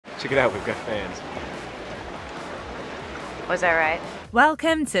Check it out, we've got fans. Was that right?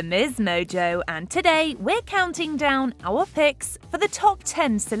 Welcome to MsMojo, and today we're counting down our picks for the top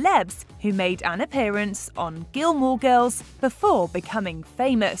 10 celebs who made an appearance on Gilmore Girls before becoming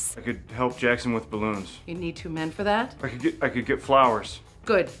famous. I could help Jackson with balloons. You need 2 men for that? I could get flowers.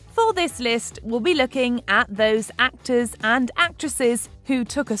 Good. For this list, we'll be looking at those actors and actresses who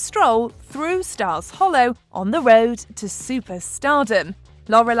took a stroll through Stars Hollow on the road to superstardom.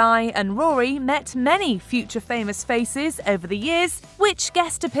 Lorelai and Rory met many future famous faces over the years. Which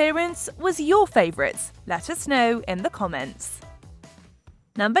guest appearance was your favourite? Let us know in the comments.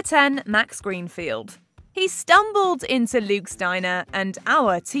 Number 10, Max Greenfield. He stumbled into Luke's diner and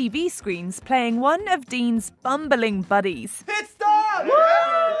our TV screens playing one of Dean's bumbling buddies. Pit stop! Woo!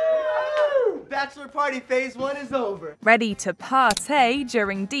 Bachelor party phase 1 is over. Ready to partay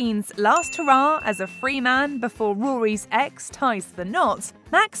during Dean's last hurrah as a free man before Rory's ex ties the knot,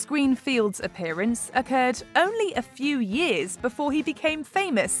 Max Greenfield's appearance occurred only a few years before he became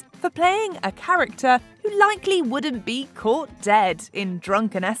famous for playing a character who likely wouldn't be caught dead in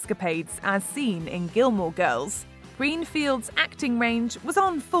drunken escapades as seen in Gilmore Girls. Greenfield's acting range was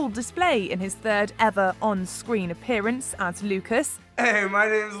on full display in his third ever on-screen appearance as Lucas. Hey, my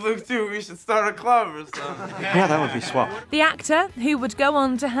name's Luke too. We should start a club or something. Yeah, that would be swell. The actor, who would go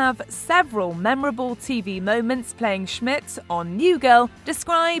on to have several memorable TV moments playing Schmidt on New Girl,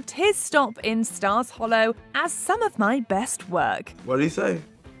 described his stop in Stars Hollow as some of my best work. What did he say?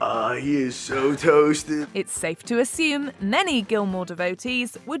 He is so toasted. It's safe to assume many Gilmore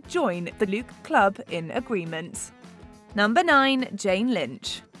devotees would join the Luke Club in agreement. Number 9, Jane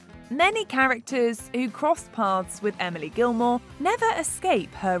Lynch. Many characters who cross paths with Emily Gilmore never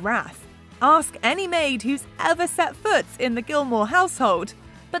escape her wrath. Ask any maid who's ever set foot in the Gilmore household.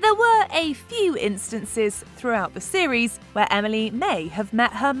 But there were a few instances throughout the series where Emily may have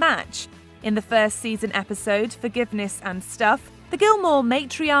met her match. In the first season episode, Forgiveness and Stuff, the Gilmore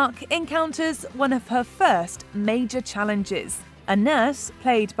matriarch encounters one of her first major challenges. A nurse,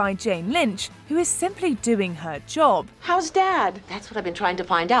 played by Jane Lynch, who is simply doing her job. How's Dad? That's what I've been trying to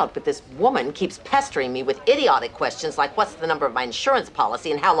find out, but this woman keeps pestering me with idiotic questions like what's the number of my insurance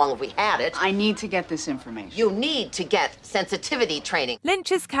policy and how long have we had it? I need to get this information. You need to get sensitivity training.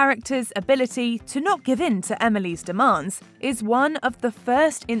 Lynch's character's ability to not give in to Emily's demands is one of the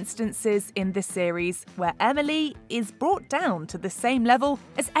first instances in this series where Emily is brought down to the same level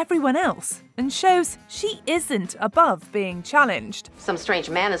as everyone else and shows she isn't above being challenged. Some strange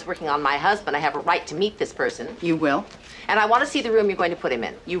man is working on my husband. I have a right to meet this person. You will? And I want to see the room you're going to put him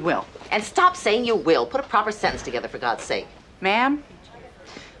in. You will. And stop saying you will. Put a proper sentence together, for God's sake. Ma'am,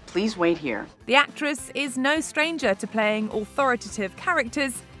 please wait here. The actress is no stranger to playing authoritative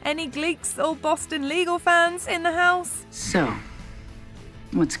characters. Any Gleeks or Boston legal fans in the house? So,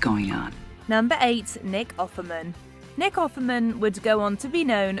 what's going on? Number 8, Nick Offerman. Nick Offerman would go on to be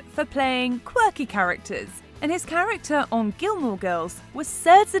known for playing quirky characters, and his character on Gilmore Girls was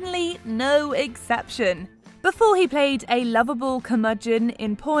certainly no exception. Before he played a lovable curmudgeon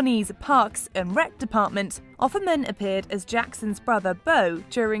in Pawnee's Parks and Rec department, Offerman appeared as Jackson's brother Bo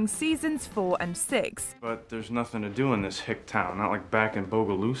during seasons 4 and 6. But there's nothing to do in this hick town, not like back in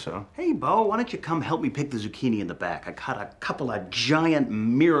Bogalusa. Hey, Bo, why don't you come help me pick the zucchini in the back? I caught a couple of giant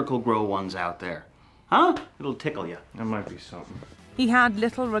Miracle Grow ones out there. Huh? It'll tickle you. That might be something. He had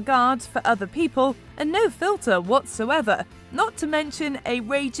little regard for other people and no filter whatsoever, not to mention a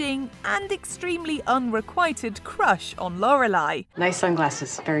raging and extremely unrequited crush on Lorelai. Nice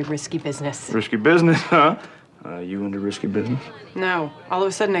sunglasses. Very risky business. Risky business, huh? You into risky business? No. All of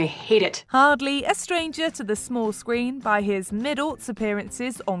a sudden, I hate it. Hardly a stranger to the small screen by his mid-aughts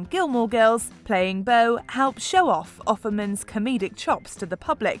appearances on Gilmore Girls, playing Bo helped show off Offerman's comedic chops to the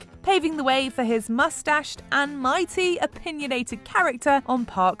public, paving the way for his mustached and mighty opinionated character on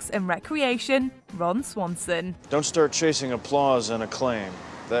Parks and Recreation, Ron Swanson. Don't start chasing applause and acclaim.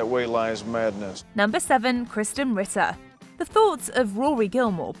 That way lies madness. Number 7, Kristen Ritter. The thought of Rory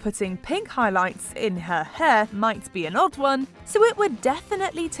Gilmore putting pink highlights in her hair might be an odd one, so it would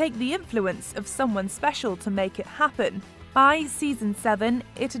definitely take the influence of someone special to make it happen. By season 7,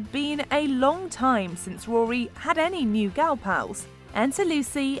 it had been a long time since Rory had any new gal pals. Enter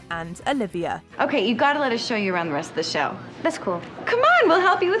Lucy and Olivia. Okay, you gotta let us show you around the rest of the show. That's cool. Come on, we'll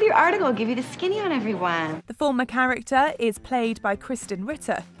help you with your article, give you the skinny on everyone. The former character is played by Kristen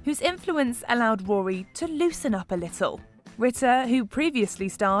Ritter, whose influence allowed Rory to loosen up a little. Ritter, who previously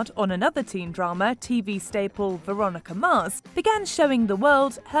starred on another teen drama, TV staple Veronica Mars, began showing the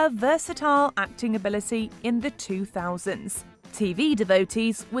world her versatile acting ability in the 2000s. TV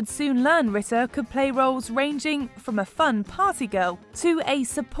devotees would soon learn Ritter could play roles ranging from a fun party girl to a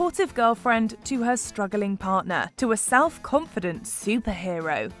supportive girlfriend to her struggling partner to a self-confident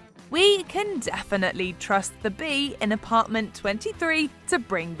superhero. We can definitely trust the bee in apartment 23 to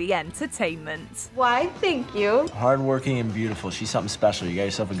bring the entertainment. Why, thank you. Hardworking and beautiful. She's something special. You got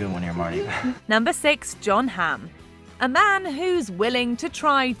yourself a good one here, Marty. Number 6, Jon Hamm. A man who's willing to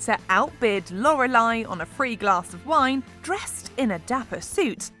try to outbid Lorelai on a free glass of wine, dressed in a dapper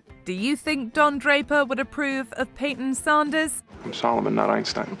suit. Do you think Don Draper would approve of Peyton Sanders? I'm Solomon, not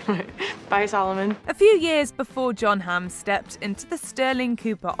Einstein. Bye, Solomon. A few years before Jon Hamm stepped into the Sterling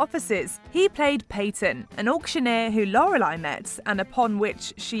Cooper offices, he played Peyton, an auctioneer who Lorelai met and upon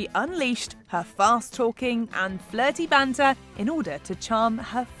which she unleashed her fast-talking and flirty banter in order to charm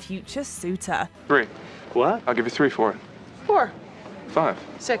her future suitor. 3. What? I'll give you 3 for it. 4. 5.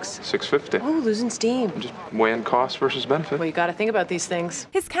 6. $6.50. Oh, losing steam. Just weighing cost versus benefit. Well, you gotta think about these things.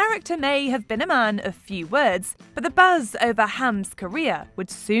 His character may have been a man of few words, but the buzz over Hamm's career would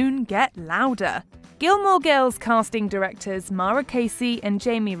soon get louder. Gilmore Girls casting directors Mara Casey and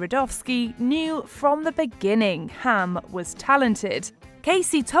Jamie Radofsky knew from the beginning Hamm was talented.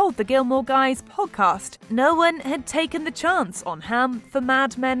 Casey told the Gilmore Guys podcast no one had taken the chance on Hamm for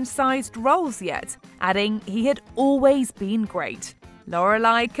Mad Men-sized roles yet, adding he had always been great.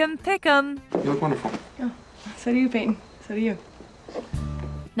 Lorelai can pick 'em. You look wonderful. Oh, so do you, Peyton. So do you.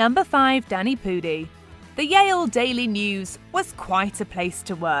 Number 5, Danny Pudi. The Yale Daily News was quite a place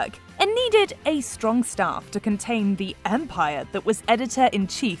to work and needed a strong staff to contain the empire that was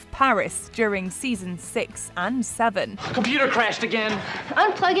editor-in-chief Paris during seasons 6 and 7. Computer crashed again.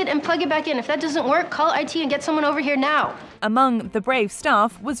 Unplug it and plug it back in. If that doesn't work, call IT and get someone over here now. Among the brave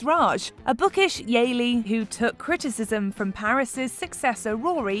staff was Raj, a bookish Yalie who took criticism from Paris's successor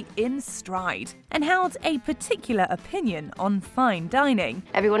Rory in stride and held a particular opinion on fine dining.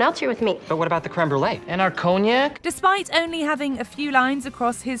 Everyone else here with me. But what about the creme brulee? And our cognac? Despite only having a few lines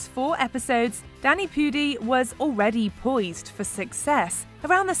across his 4 episodes, Danny Pudi was already poised for success.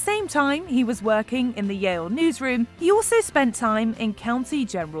 Around the same time he was working in the Yale newsroom, he also spent time in County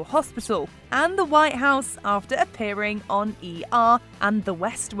General Hospital and the White House after appearing on ER and The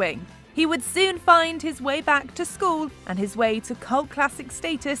West Wing. He would soon find his way back to school and his way to cult classic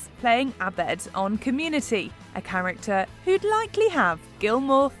status playing Abed on Community, a character who'd likely have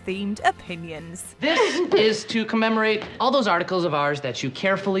Gilmore-themed opinions. This is to commemorate all those articles of ours that you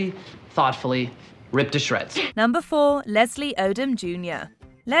carefully, thoughtfully ripped to shreds. Number 4, Leslie Odom Jr.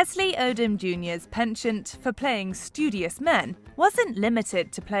 Leslie Odom Jr.'s penchant for playing studious men wasn't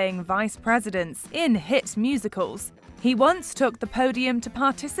limited to playing vice presidents in hit musicals. He once took the podium to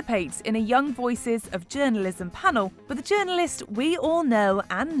participate in a Young Voices of Journalism panel with a journalist we all know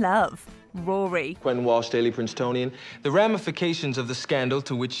and love, Rory. Quentin Walsh, Daily Princetonian. The ramifications of the scandal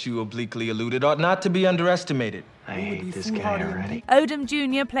to which you obliquely alluded ought not to be underestimated. I hate this guy already. Odom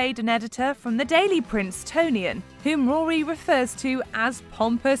Jr. played an editor from the Daily Princetonian, whom Rory refers to as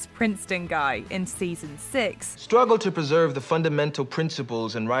Pompous Princeton Guy in season 6. Struggle to preserve the fundamental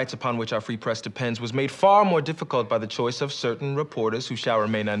principles and rights upon which our free press depends was made far more difficult by the choice of certain reporters, who shall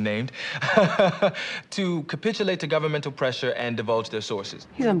remain unnamed, to capitulate to governmental pressure and divulge their sources.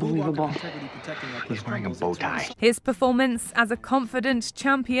 He's unbelievable. He's wearing a bow tie. His performance as a confident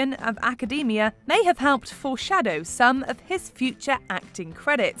champion of academia may have helped foreshadow some of his future acting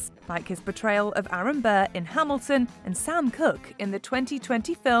credits, like his portrayal of Aaron Burr in Hamilton and Sam Cooke in the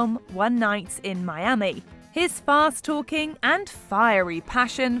 2020 film One Night in Miami. His fast-talking and fiery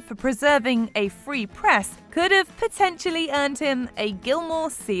passion for preserving a free press could have potentially earned him a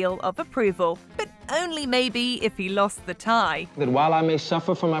Gilmore seal of approval, but only maybe if he lost the tie. That while I may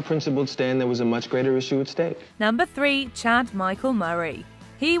suffer from my principled stand, there was a much greater issue at stake. Number 3, Chad Michael Murray.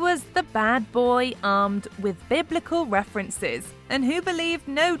 He was the bad boy armed with biblical references, and who believed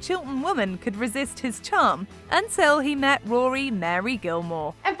no Chilton woman could resist his charm until he met Rory Mary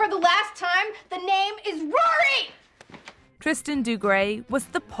Gilmore. And for the last time, the name is Rory! Tristan Dougray was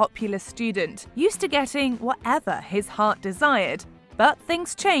the popular student, used to getting whatever his heart desired. But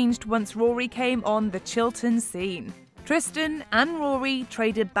things changed once Rory came on the Chilton scene. Tristan and Rory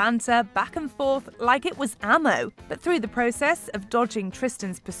traded banter back and forth like it was ammo, but through the process of dodging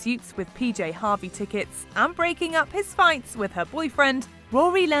Tristan's pursuits with PJ Harvey tickets and breaking up his fights with her boyfriend,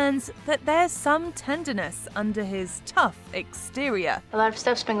 Rory learns that there's some tenderness under his tough exterior. A lot of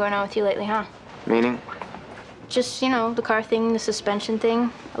stuff's been going on with you lately, huh? Meaning? Just, you know, the car thing, the suspension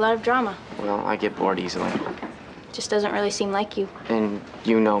thing, a lot of drama. Well, I get bored easily. Just doesn't really seem like you. And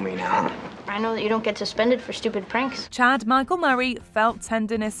you know me now. I know that you don't get suspended for stupid pranks. Chad Michael Murray felt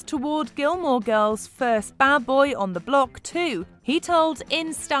tenderness toward Gilmore Girls' first bad boy on the block too. He told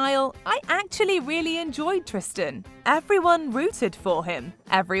In Style, "I actually really enjoyed Tristan. Everyone rooted for him.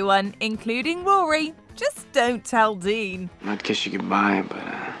 Everyone, including Rory. Just don't tell Dean." I'd kiss you goodbye, but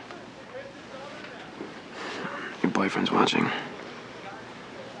your boyfriend's watching.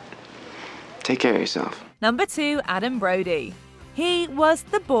 Take care of yourself. Number 2, Adam Brody. He was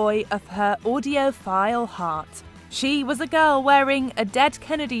the boy of her audiophile heart. She was a girl wearing a Dead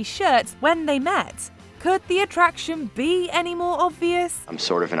Kennedy shirt when they met. Could the attraction be any more obvious? I'm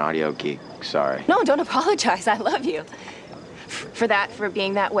sort of an audio geek, sorry. No, don't apologize. I love you. For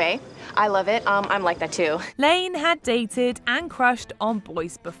being that way. I love it. I'm like that too. Lane had dated and crushed on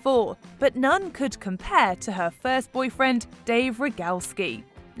boys before, but none could compare to her first boyfriend, Dave Rogalski.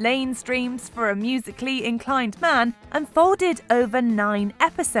 Lane's dreams for a musically inclined man unfolded over 9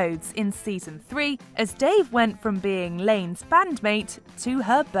 episodes in season 3 as Dave went from being Lane's bandmate to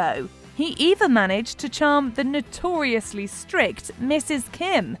her beau. He even managed to charm the notoriously strict Mrs.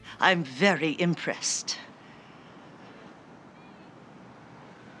 Kim. I'm very impressed.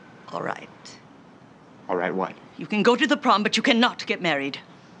 All right. All right, what? You can go to the prom, but you cannot get married.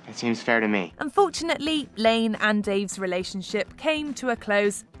 That seems fair to me. Unfortunately, Lane and Dave's relationship came to a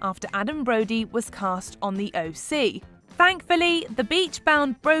close after Adam Brody was cast on the OC. Thankfully, the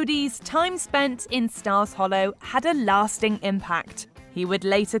beach-bound Brody's time spent in Stars Hollow had a lasting impact. He would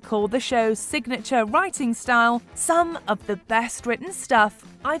later call the show's signature writing style some of the best written stuff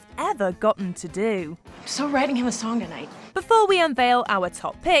I've ever gotten to do. I'm so writing him a song tonight. Before we unveil our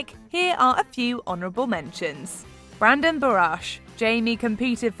top pick, here are a few honourable mentions. Brandon Barash. Jamie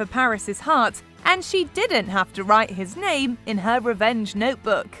competed for Paris's heart, and she didn't have to write his name in her revenge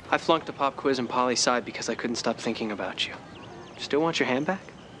notebook. I flunked a pop quiz in poli-sci because I couldn't stop thinking about you. Still want your hand back?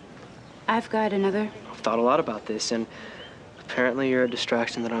 I've got another. I've thought a lot about this, and apparently you're a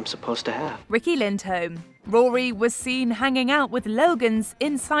distraction that I'm supposed to have. Ricky Lindholm. Rory was seen hanging out with Logan's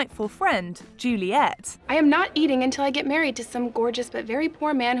insightful friend, Juliet. I am not eating until I get married to some gorgeous but very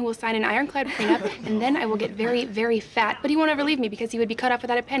poor man who will sign an ironclad prenup, and then I will get very, very fat, but he won't ever leave me because he would be cut off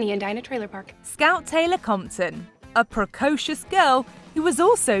without a penny and die in a trailer park. Scout Taylor Compton. A precocious girl who was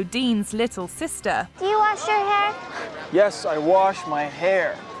also Dean's little sister. Do you wash your hair? Yes, I wash my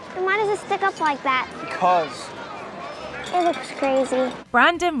hair. And why does it stick up like that? Because it looks crazy.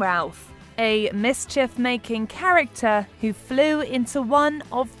 Brandon Routh. A mischief-making character who flew into one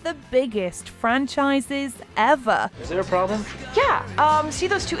of the biggest franchises ever. Is there a problem? Yeah, see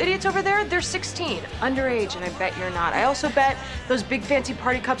those 2 idiots over there? They're 16, underage, and I bet you're not. I also bet those big fancy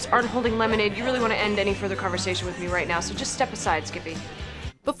party cups aren't holding lemonade. You really want to end any further conversation with me right now, so just step aside, Skippy.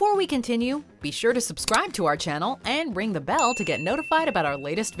 Before we continue, be sure to subscribe to our channel and ring the bell to get notified about our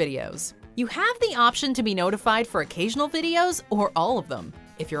latest videos. You have the option to be notified for occasional videos or all of them.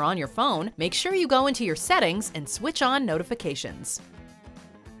 If you're on your phone, make sure you go into your settings and switch on notifications.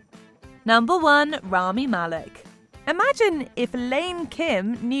 Number 1, Rami Malek. Imagine if Lane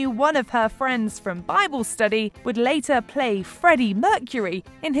Kim knew one of her friends from Bible study would later play Freddie Mercury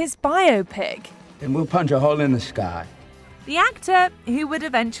in his biopic. Then we'll punch a hole in the sky. The actor, who would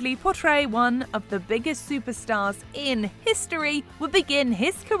eventually portray one of the biggest superstars in history, would begin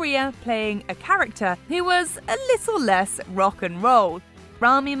his career playing a character who was a little less rock and roll.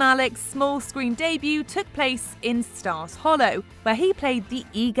 Rami Malek's small-screen debut took place in Stars Hollow, where he played the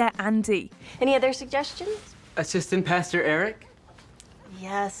eager Andy. Any other suggestions? Assistant Pastor Eric?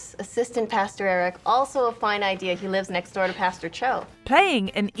 Yes, Assistant Pastor Eric. Also a fine idea. He lives next door to Pastor Cho.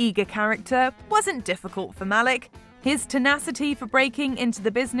 Playing an eager character wasn't difficult for Malek. His tenacity for breaking into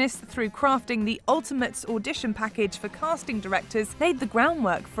the business through crafting the ultimate audition package for casting directors laid the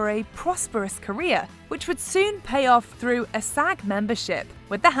groundwork for a prosperous career, which would soon pay off through a SAG membership,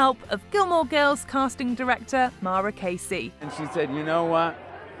 with the help of Gilmore Girls casting director Mara Casey. And she said, you know what?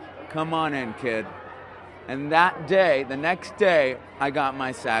 Come on in, kid. And that day, the next day, I got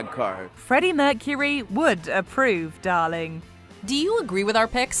my SAG card. Freddie Mercury would approve, darling. Do you agree with our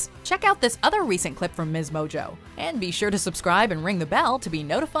picks? Check out this other recent clip from MsMojo. And be sure to subscribe and ring the bell to be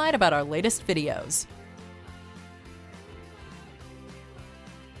notified about our latest videos.